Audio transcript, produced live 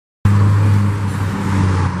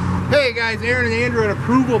Hey guys, Aaron and Andrew at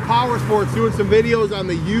Approval Power Sports doing some videos on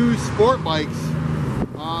the used sport bikes.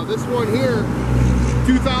 This one here,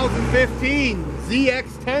 2015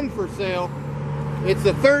 ZX10 for sale. It's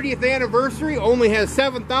the 30th anniversary, only has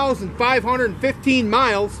 7,515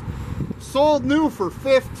 miles. Sold new for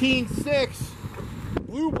 $15,600.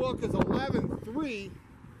 Blue book is $11,300.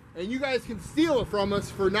 And you guys can steal it from us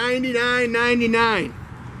for $99.99.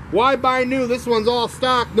 Why buy new? This one's all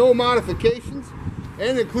stock, no modifications.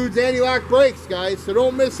 And includes anti-lock brakes, guys, so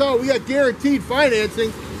don't miss out. We got guaranteed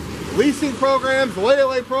financing, leasing programs,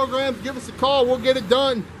 layaway programs. Give us a call, we'll get it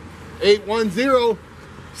done.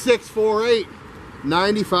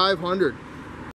 810-648-9500.